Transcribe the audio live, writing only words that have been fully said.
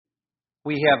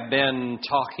We have been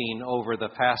talking over the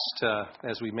past,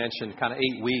 as we mentioned, kind of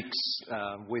 8 weeks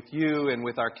with you and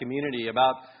with our community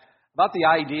about the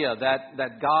idea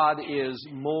that God is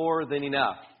more than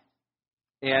enough.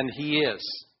 And He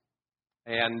is.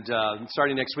 And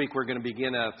starting next week, we're going to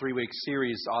begin a 3-week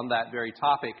series on that very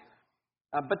topic.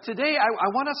 But today, I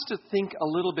want us to think a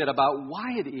little bit about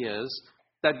why it is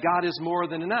that God is more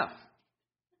than enough.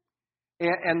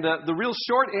 And the real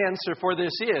short answer for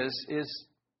this is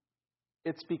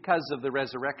it's because of the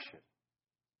resurrection.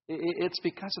 It's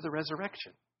because of the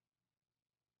resurrection.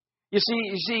 You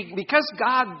see, because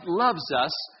God loves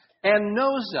us and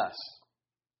knows us.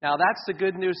 Now, that's the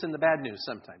good news and the bad news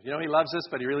sometimes. You know, He loves us,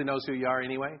 but He really knows who you are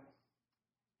anyway.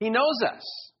 He knows us.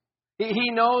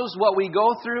 He knows what we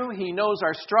go through. He knows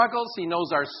our struggles. He knows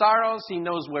our sorrows. He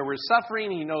knows where we're suffering.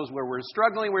 He knows where we're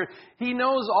struggling. He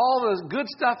knows all the good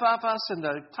stuff of us and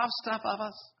the tough stuff of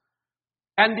us.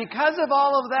 And because of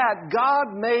all of that,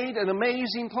 God made an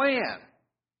amazing plan.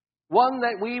 One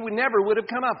that we never would have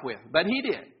come up with, but He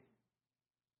did.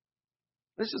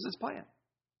 This is His plan.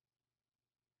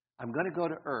 I'm going to go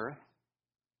to earth.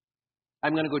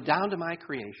 I'm going to go down to my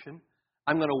creation.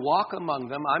 I'm going to walk among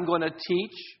them. I'm going to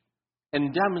teach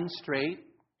and demonstrate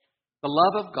the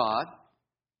love of God.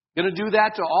 I'm going to do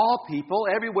that to all people,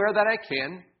 everywhere that I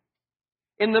can.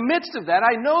 In the midst of that,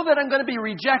 I know that I'm going to be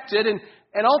rejected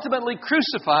and ultimately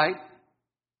crucified.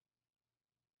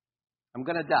 I'm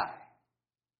going to die.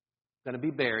 I'm going to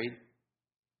be buried.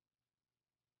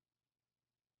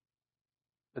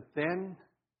 But then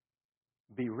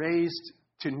be raised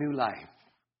to new life.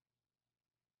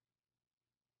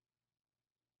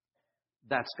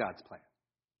 That's God's plan.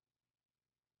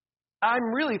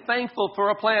 I'm really thankful for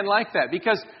a plan like that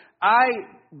because I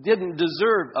didn't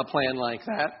deserve a plan like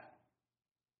that.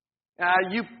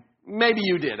 Maybe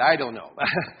you did. I don't know.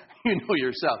 You know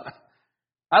yourself.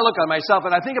 I look on myself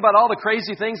and I think about all the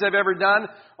crazy things I've ever done,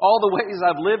 all the ways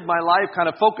I've lived my life kind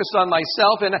of focused on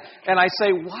myself, and I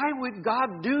say, why would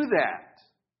God do that?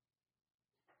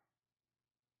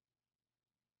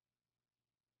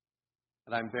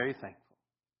 But I'm very thankful.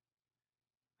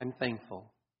 I'm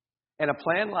thankful. And a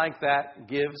plan like that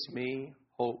gives me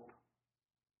hope.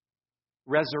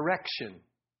 Resurrection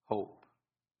hope.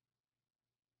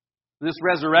 This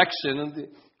resurrection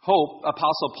hope,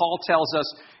 Apostle Paul tells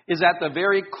us, is at the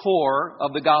very core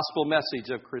of the gospel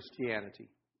message of Christianity.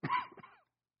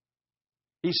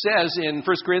 He says in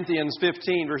 1 Corinthians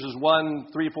 15, verses 1,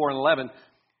 3, 4, and 11,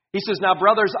 he says, "Now,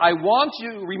 brothers, I want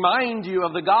to remind you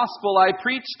of the gospel I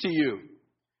preached to you.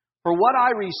 For what I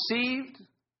received,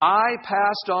 I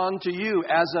passed on to you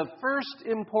as of first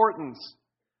importance,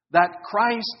 that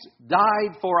Christ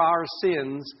died for our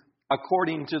sins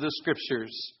according to the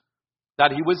Scriptures,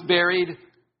 that He was buried,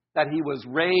 that He was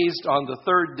raised on the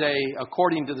third day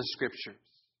according to the Scriptures."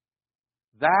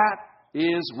 That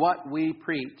is what we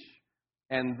preach,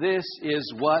 and this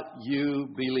is what you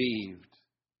believed.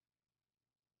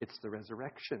 It's the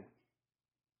resurrection.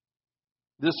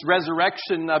 This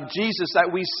resurrection of Jesus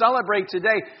that we celebrate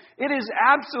today, it is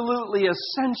absolutely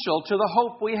essential to the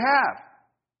hope we have.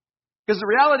 Because the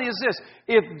reality is this: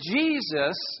 if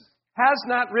Jesus has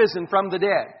not risen from the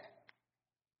dead,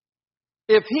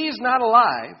 if He's not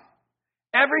alive,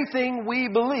 everything we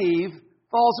believe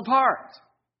falls apart.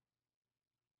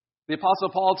 The Apostle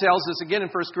Paul tells us again in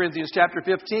 1 Corinthians chapter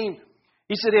 15.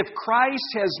 He said, "If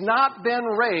Christ has not been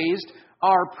raised,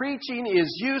 our preaching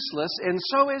is useless, and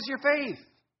so is your faith.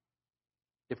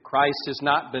 If Christ has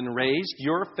not been raised,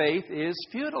 your faith is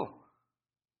futile."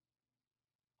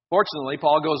 Fortunately,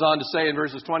 Paul goes on to say in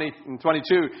verses 20 and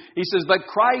 22, he says, "But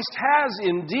Christ has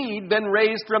indeed been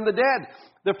raised from the dead,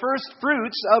 the first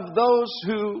fruits of those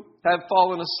who have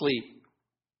fallen asleep.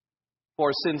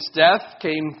 For since death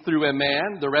came through a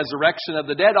man, the resurrection of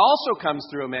the dead also comes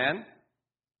through a man.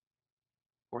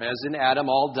 For as in Adam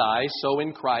all die, so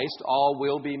in Christ all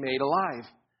will be made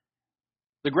alive."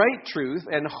 The great truth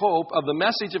and hope of the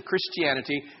message of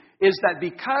Christianity is that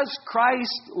because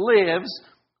Christ lives,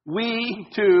 we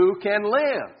too can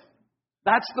live.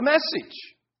 That's the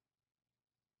message.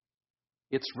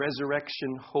 It's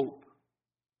resurrection hope.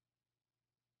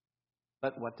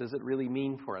 But what does it really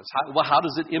mean for us? How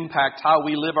does it impact how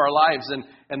we live our lives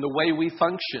and the way we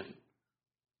function?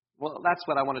 Well, that's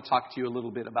what I want to talk to you a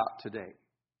little bit about today.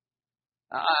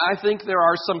 I think there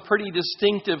are some pretty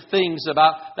distinctive things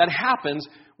that happens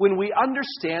when we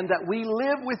understand that we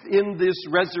live within this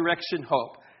resurrection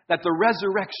hope, that the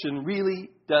resurrection really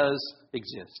does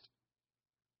exist.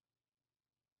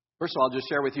 First of all, I'll just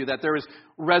share with you that there is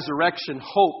resurrection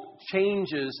hope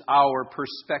changes our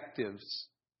perspectives.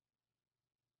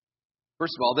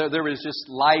 First of all, there is just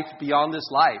life beyond this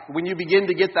life. When you begin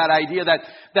to get that idea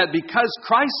that because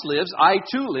Christ lives, I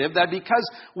too live, that because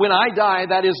when I die,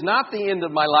 that is not the end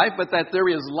of my life, but that there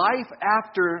is life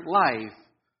after life,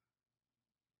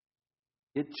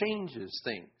 it changes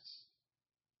things.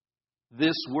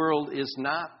 This world is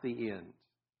not the end.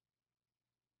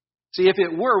 See, if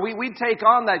it were, we'd take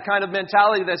on that kind of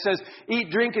mentality that says, eat,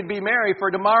 drink, and be merry,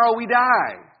 for tomorrow we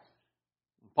die.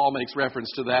 Paul makes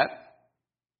reference to that.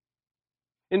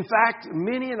 In fact,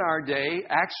 many in our day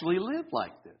actually live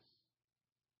like this.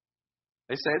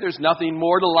 They say there's nothing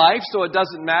more to life, so it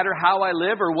doesn't matter how I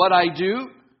live or what I do.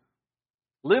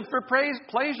 Live for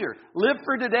pleasure. Live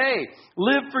for today.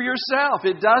 Live for yourself.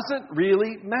 It doesn't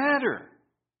really matter.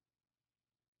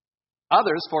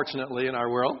 Others, fortunately, in our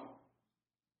world,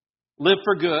 live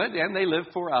for good and they live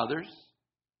for others.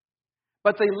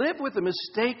 But they live with a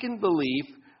mistaken belief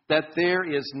that there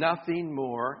is nothing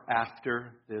more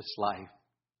after this life.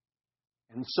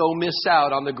 And so miss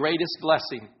out on the greatest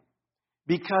blessing,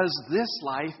 because this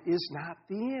life is not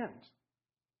the end.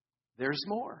 There's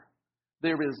more.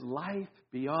 There is life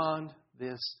beyond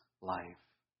this life.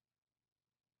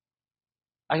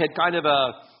 I had kind of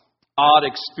an odd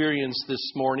experience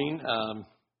this morning.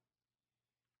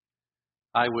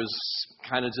 I was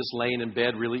kind of just laying in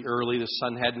bed really early. The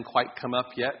sun hadn't quite come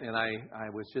up yet, and I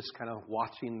was just kind of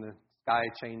watching the sky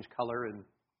change color, and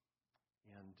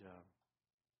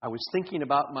I was thinking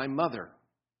about my mother.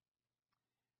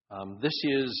 This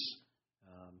is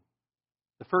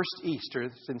the first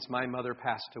Easter since my mother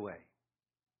passed away.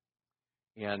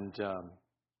 And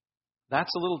that's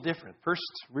a little different. First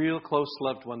real close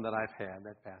loved one that I've had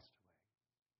that passed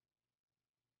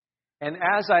away. And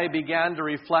as I began to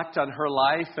reflect on her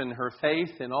life and her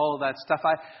faith and all of that stuff,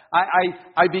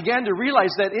 I began to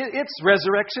realize that it's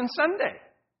Resurrection Sunday.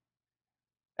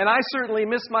 And I certainly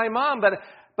miss my mom, but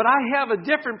I have a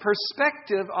different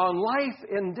perspective on life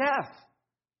and death.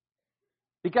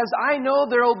 Because I know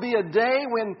there will be a day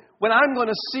when I'm going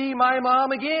to see my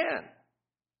mom again.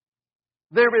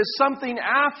 There is something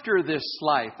after this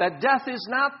life, that death is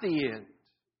not the end.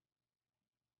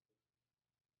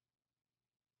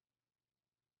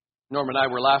 Norma and I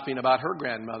were laughing about her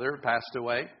grandmother passed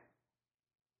away.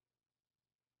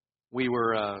 We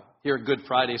were here at Good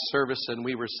Friday service, and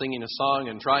we were singing a song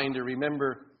and trying to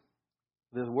remember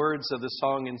the words of the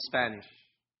song in Spanish.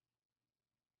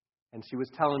 And she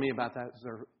was telling me about that. It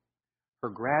was her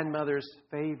grandmother's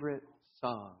favorite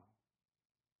song.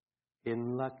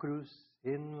 En la cruz,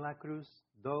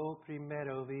 do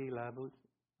primero vi la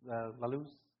luz,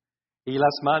 y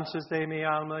las manchas de mi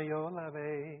alma yo la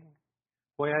ve.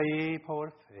 Fue ahí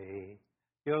por fe,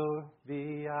 yo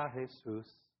vi a Jesús,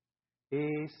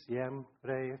 y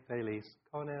siempre feliz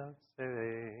con él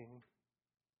seré.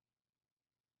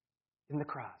 In the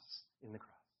cross.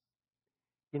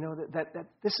 You know, that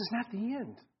this is not the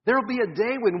end. There will be a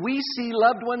day when we see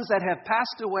loved ones that have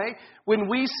passed away, when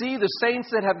we see the saints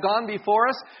that have gone before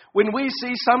us, when we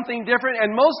see something different,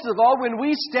 and most of all, when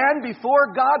we stand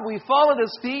before God, we fall at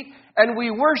His feet, and we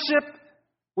worship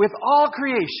with all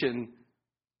creation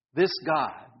this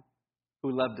God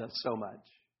who loved us so much.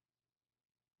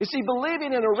 You see,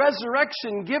 believing in a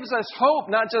resurrection gives us hope,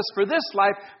 not just for this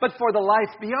life, but for the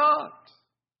life beyond.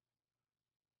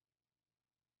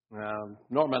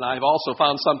 Norma and I have also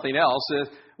found something else.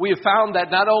 We have found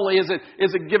that not only is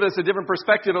it give us a different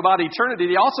perspective about eternity,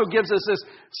 it also gives us this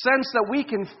sense that we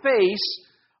can face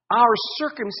our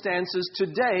circumstances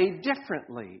today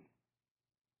differently.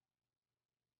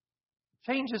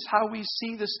 It changes how we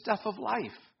see the stuff of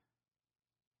life.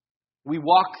 We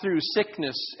walk through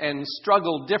sickness and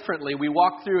struggle differently. We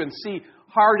walk through and see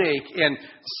heartache and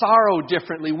sorrow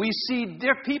differently. We see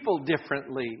people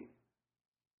differently.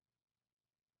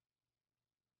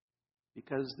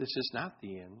 Because this is not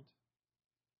the end.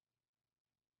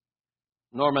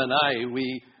 Norma and I,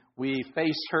 we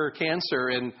faced her cancer,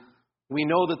 and we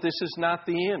know that this is not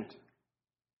the end.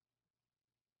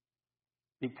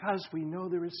 Because we know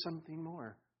there is something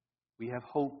more. We have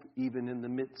hope even in the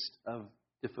midst of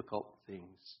difficult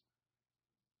things.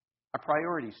 Our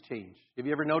priorities change. Have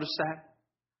you ever noticed that?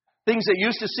 Things that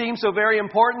used to seem so very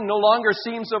important no longer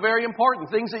seem so very important.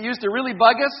 Things that used to really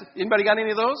bug us. Anybody got any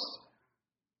of those?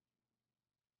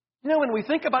 You know, when we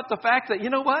think about the fact that,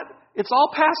 you know what? It's all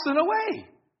passing away.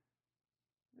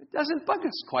 It doesn't bug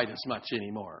us quite as much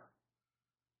anymore.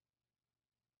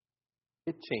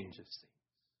 It changes things.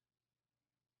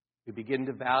 We begin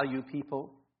to value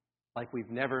people like we've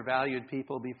never valued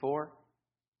people before.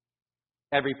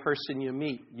 Every person you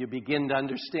meet, you begin to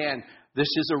understand this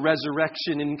is a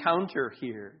resurrection encounter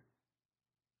here.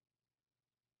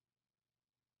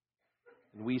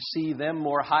 And we see them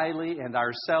more highly and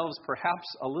ourselves perhaps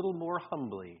a little more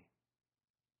humbly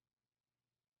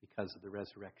because of the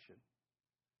resurrection.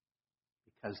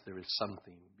 Because there is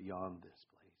something beyond this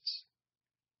place.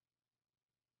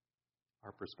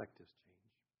 Our perspectives change.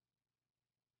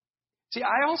 See,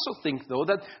 I also think, though,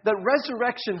 that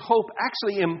resurrection hope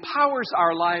actually empowers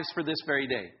our lives for this very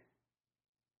day.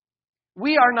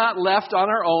 We are not left on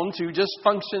our own to just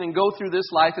function and go through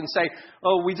this life and say,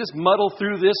 oh, we just muddle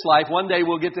through this life. One day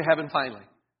we'll get to heaven finally.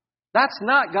 That's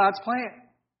not God's plan.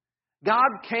 God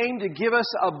came to give us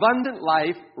abundant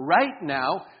life right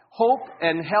now, hope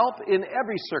and help in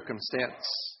every circumstance.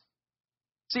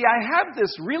 See, I have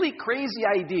this really crazy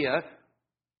idea,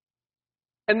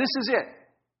 and this is it.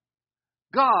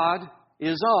 God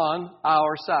is on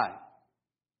our side.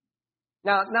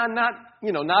 Now,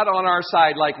 not on our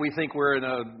side like we think we're in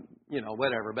a,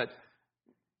 whatever, but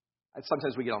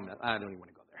sometimes we get on that. I don't even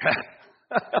want to go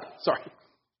there. Sorry.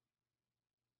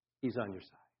 He's on your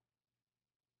side.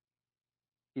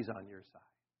 He's on your side.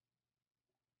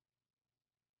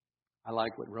 I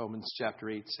like what Romans chapter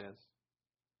 8 says.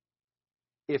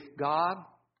 If God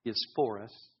is for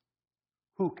us,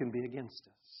 who can be against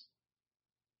us?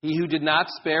 He who did not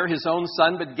spare his own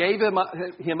Son, but gave him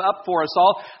up for us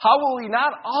all, how will he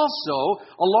not also,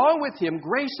 along with him,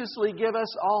 graciously give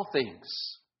us all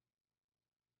things?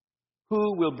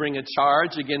 Who will bring a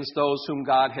charge against those whom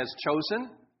God has chosen?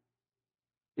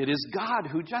 It is God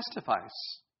who justifies.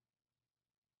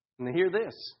 And hear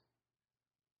this.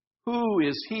 Who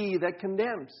is he that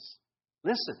condemns?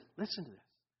 Listen to this.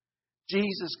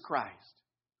 Jesus Christ,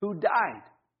 who died.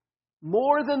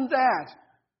 More than that,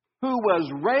 who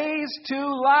was raised to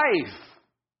life,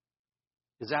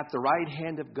 is at the right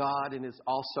hand of God and is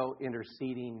also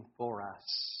interceding for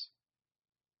us.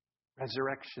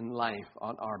 Resurrection life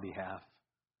on our behalf.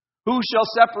 Who shall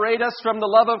separate us from the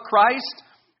love of Christ?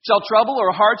 Shall trouble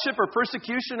or hardship or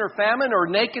persecution or famine or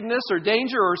nakedness or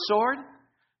danger or sword?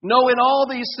 No, in all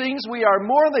these things we are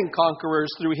more than conquerors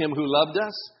through him who loved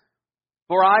us.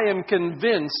 For I am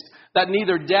convinced that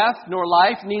neither death nor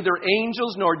life, neither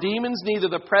angels nor demons, neither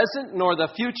the present nor the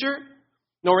future,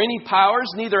 nor any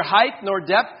powers, neither height nor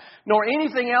depth, nor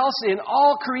anything else in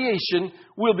all creation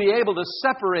will be able to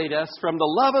separate us from the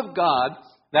love of God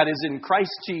that is in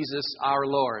Christ Jesus our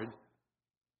Lord.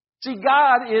 See,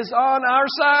 God is on our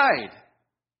side.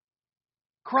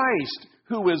 Christ,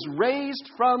 who was raised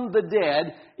from the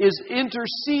dead, is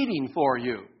interceding for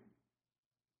you.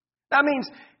 That means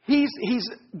He's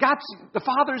got the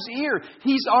Father's ear.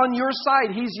 He's on your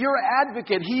side. He's your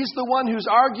advocate. He's the one who's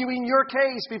arguing your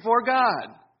case before God.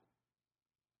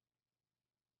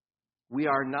 We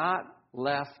are not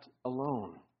left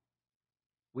alone.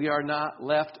 We are not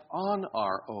left on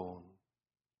our own.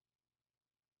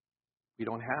 We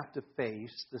don't have to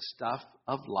face the stuff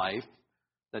of life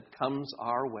that comes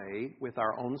our way with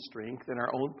our own strength and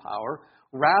our own power.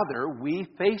 Rather, we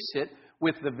face it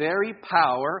with the very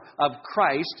power of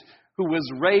Christ who was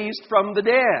raised from the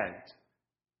dead.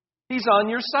 He's on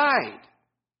your side.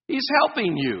 He's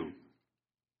helping you.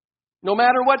 No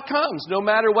matter what comes, no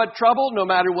matter what trouble, no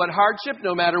matter what hardship,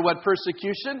 no matter what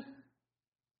persecution,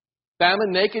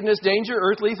 famine, nakedness, danger,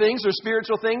 earthly things or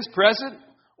spiritual things, present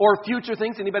or future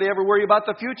things. Anybody ever worry about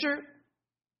the future?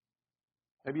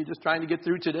 Maybe you're just trying to get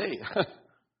through today.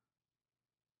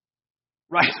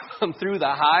 Right on through the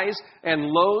highs and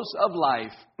lows of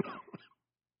life.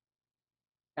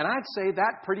 And I'd say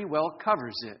that pretty well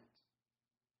covers it.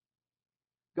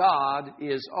 God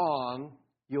is on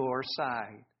your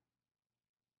side.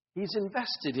 He's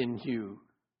invested in you.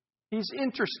 He's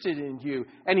interested in you.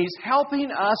 And He's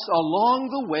helping us along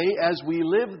the way as we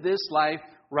live this life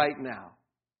right now.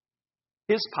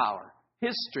 His power,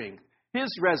 His strength, His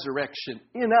resurrection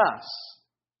in us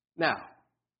now.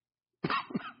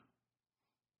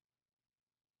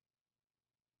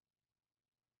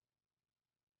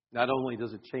 Not only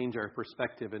does it change our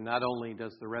perspective, and not only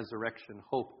does the resurrection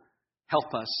hope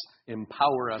help us,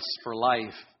 empower us for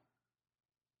life,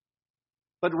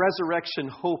 but resurrection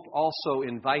hope also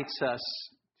invites us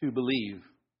to believe.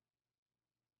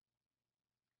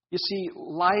 You see,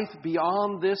 life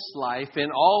beyond this life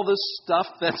and all the stuff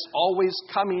that's always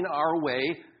coming our way,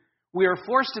 we are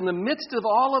forced in the midst of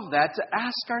all of that to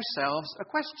ask ourselves a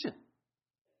question.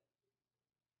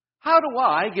 How do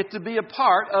I get to be a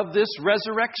part of this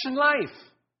resurrection life?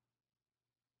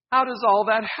 How does all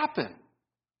that happen?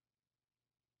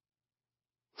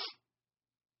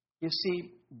 You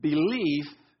see, belief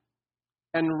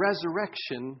and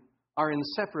resurrection are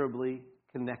inseparably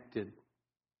connected.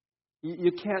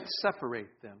 You can't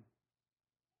separate them.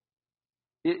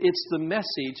 It's the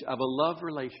message of a love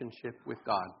relationship with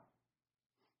God.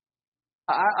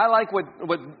 I like what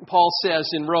Paul says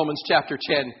in Romans chapter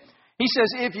 10. He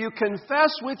says, if you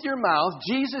confess with your mouth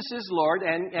Jesus is Lord,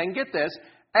 and get this,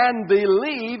 and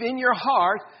believe in your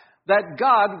heart that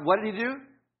God, what did He do?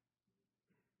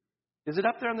 Is it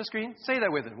up there on the screen? Say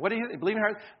that with him. What do you believe in your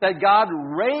heart? That God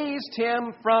raised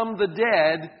Him from the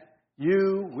dead,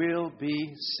 you will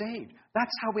be saved.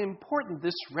 That's how important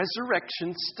this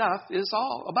resurrection stuff is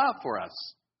all about for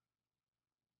us.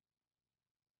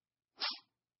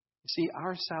 You see,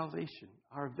 our salvation,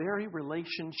 our very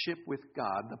relationship with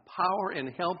God, the power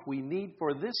and help we need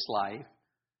for this life,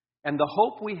 and the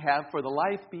hope we have for the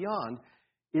life beyond,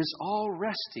 is all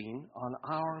resting on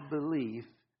our belief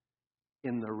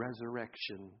in the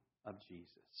resurrection of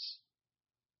Jesus.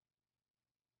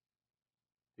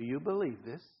 Do you believe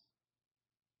this?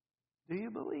 Do you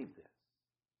believe this?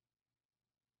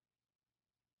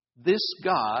 This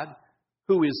God,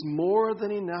 who is more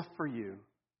than enough for you,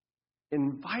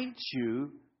 invites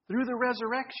you through the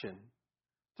resurrection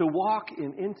to walk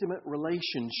in intimate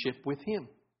relationship with Him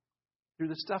through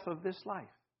the stuff of this life.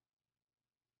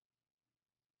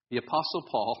 The Apostle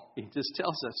Paul, he just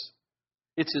tells us,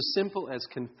 it's as simple as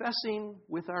confessing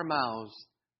with our mouths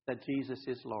that Jesus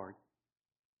is Lord.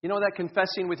 You know that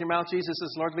confessing with your mouth Jesus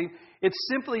is Lord means? It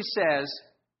simply says,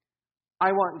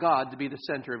 I want God to be the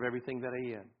center of everything that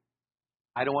I am.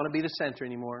 I don't want to be the center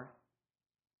anymore.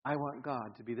 I want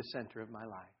God to be the center of my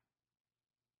life.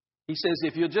 He says,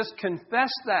 if you'll just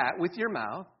confess that with your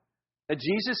mouth, that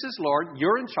Jesus is Lord,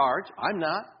 you're in charge. I'm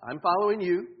not. I'm following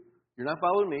you. You're not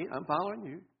following me. I'm following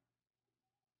you.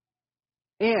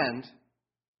 And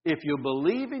if you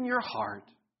believe in your heart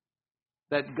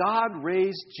that God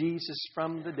raised Jesus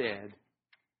from the dead,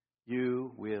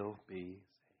 you will be saved.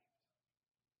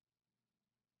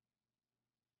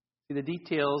 See, the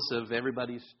details of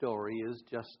everybody's story is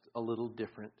just a little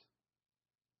different.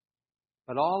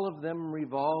 But all of them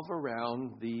revolve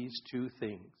around these two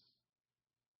things: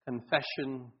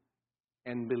 confession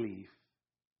and belief.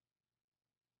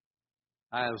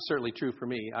 That was certainly true for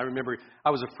me. I remember I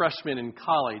was a freshman in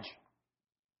college.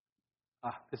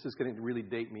 This is going to really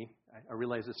date me. I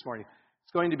realized this morning.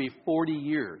 It's going to be 40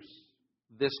 years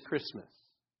this Christmas.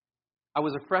 I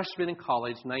was a freshman in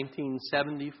college,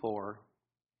 1974.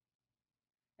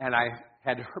 And I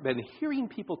had been hearing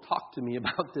people talk to me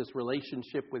about this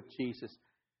relationship with Jesus.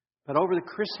 But over the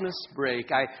Christmas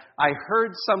break, I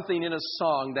heard something in a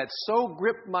song that so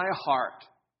gripped my heart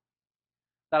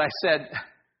that I said,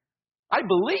 I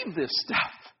believe this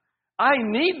stuff. I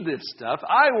need this stuff.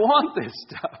 I want this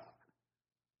stuff.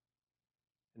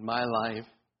 And my life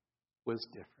was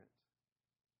different.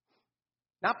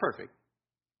 Not perfect,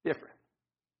 different.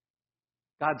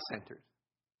 God-centered.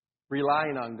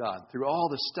 Relying on God through all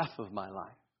the stuff of my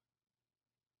life.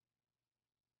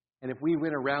 And if we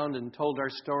went around and told our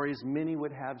stories, many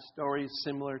would have stories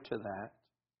similar to that.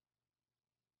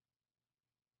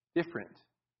 Different,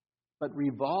 but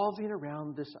revolving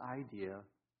around this idea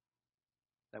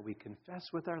that we confess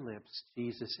with our lips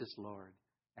Jesus is Lord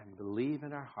and believe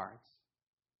in our hearts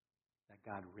that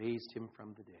God raised Him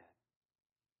from the dead.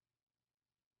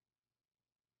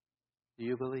 Do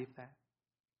you believe that?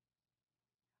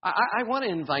 I want to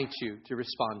invite you to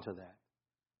respond to that.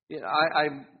 In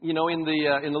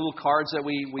the little cards that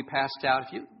we passed out,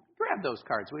 if you grab those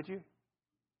cards, would you?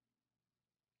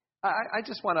 I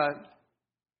just want to.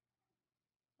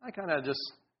 I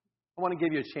want to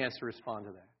give you a chance to respond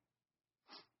to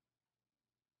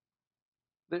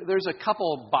that. There's a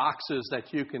couple of boxes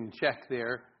that you can check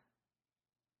there.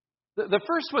 The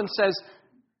first one says,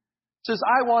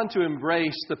 I want to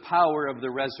embrace the power of the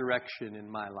resurrection in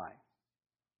my life.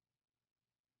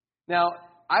 Now,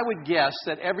 I would guess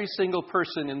that every single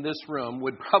person in this room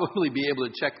would probably be able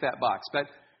to check that box. But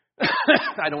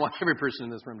I don't want every person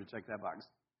in this room to check that box.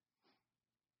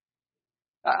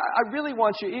 I really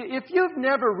want you, if you've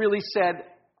never really said,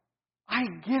 I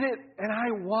get it and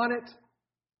I want it,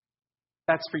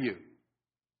 that's for you.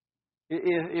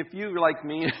 If you were like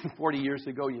me 40 years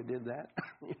ago, you did that,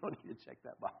 you don't need to check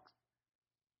that box.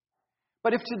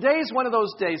 But if today's one of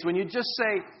those days when you just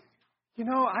say,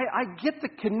 I get the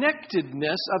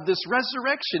connectedness of this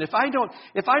resurrection. If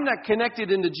I'm not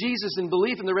connected into Jesus and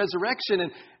belief in the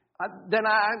resurrection, then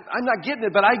I'm not getting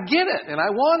it, but I get it and I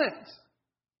want it.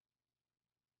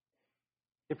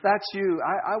 If that's you,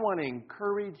 I want to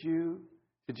encourage you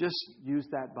to just use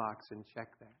that box and check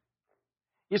that.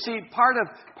 You see, part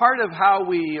of how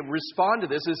we respond to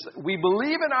this is we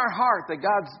believe in our heart that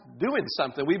God's doing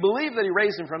something. We believe that He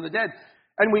raised Him from the dead.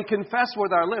 And we confess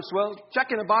with our lips. Well,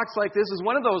 checking a box like this is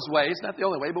one of those ways, not the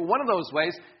only way, but one of those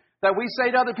ways that we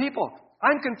say to other people,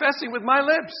 I'm confessing with my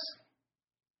lips.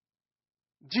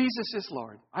 Jesus is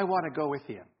Lord. I want to go with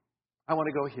Him. I want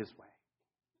to go His way.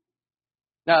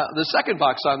 Now, the second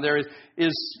box on there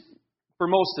is for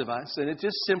most of us, and it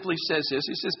just simply says this.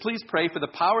 It says, please pray for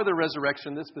the power of the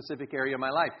resurrection in this specific area of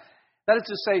my life. That is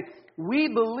to say, we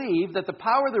believe that the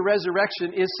power of the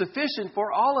resurrection is sufficient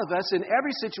for all of us in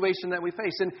every situation that we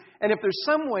face. And if there's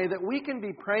some way that we can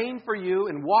be praying for you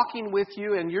and walking with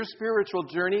you in your spiritual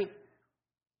journey,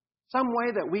 some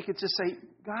way that we could just say,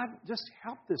 God, just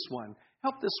help this one.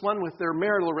 Help this one with their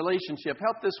marital relationship.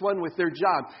 Help this one with their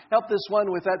job. Help this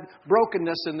one with that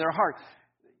brokenness in their heart.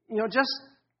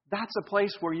 That's a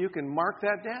place where you can mark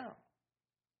that down.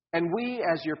 And we,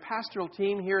 as your pastoral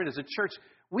team here and as a church,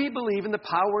 we believe in the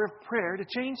power of prayer to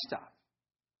change stuff.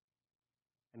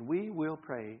 And we will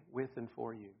pray with and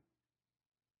for you.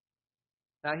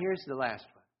 Now, here's the last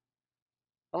one.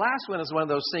 The last one is one of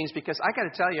those things because I got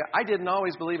to tell you, I didn't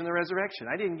always believe in the resurrection.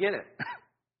 I didn't get it.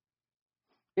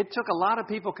 It took a lot of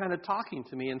people kind of talking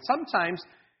to me. And sometimes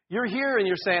you're here and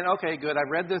you're saying, okay, good,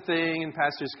 I've read the thing and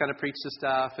pastors kind of preach the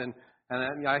stuff and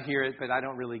I hear it, but I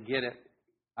don't really get it.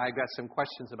 I've got some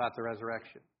questions about the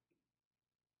resurrection.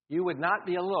 You would not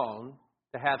be alone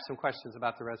to have some questions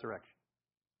about the resurrection.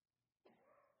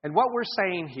 And what we're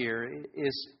saying here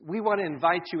is we want to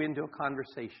invite you into a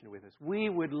conversation with us. We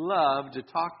would love to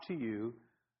talk to you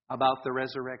about the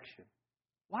resurrection.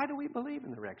 Why do we believe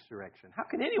in the resurrection? How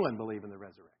can anyone believe in the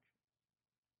resurrection?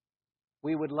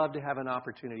 We would love to have an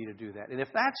opportunity to do that. And if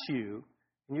that's you,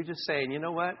 and you're just saying, you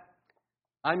know what?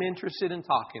 I'm interested in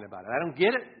talking about it. I don't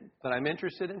get it, but I'm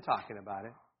interested in talking about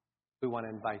it. We want to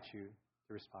invite you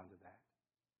to respond to that.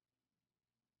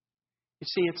 You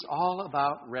see, it's all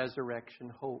about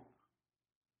resurrection hope,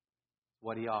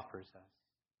 what He offers us.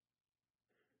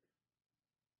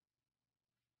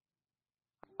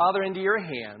 Father, into your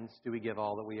hands do we give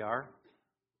all that we are.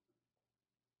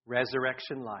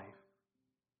 Resurrection life.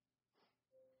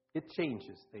 It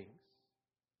changes things.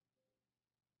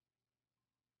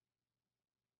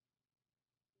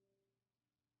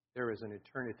 There is an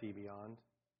eternity beyond.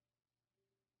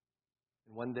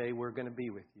 And one day we're going to be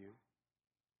with you.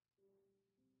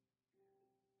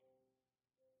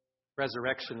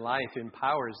 Resurrection life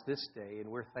empowers this day, and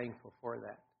we're thankful for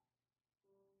that.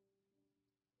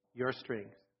 Your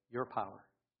strength, your power.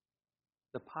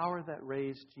 The power that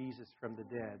raised Jesus from the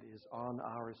dead is on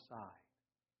our side.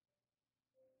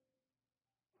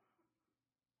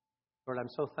 Lord, I'm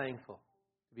so thankful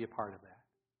to be a part of that.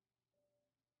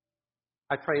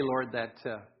 I pray, Lord, that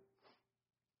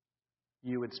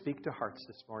you would speak to hearts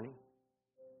this morning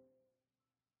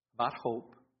about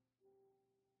hope,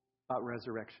 about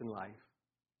resurrection life,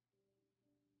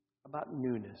 about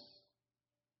newness.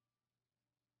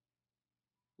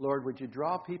 Lord, would you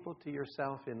draw people to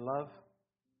yourself in love?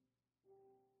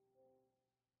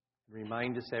 And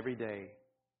remind us every day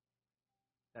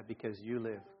that because you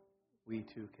live, we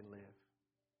too can live.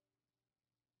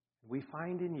 We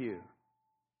find in you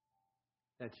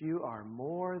that you are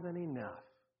more than enough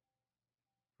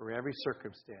for every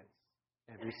circumstance,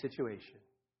 every situation,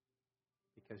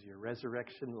 because your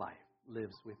resurrection life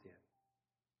lives within.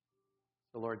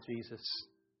 So, Lord Jesus,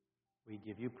 we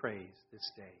give you praise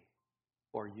this day,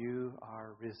 for you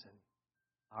are risen,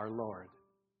 our Lord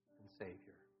and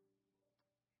Savior.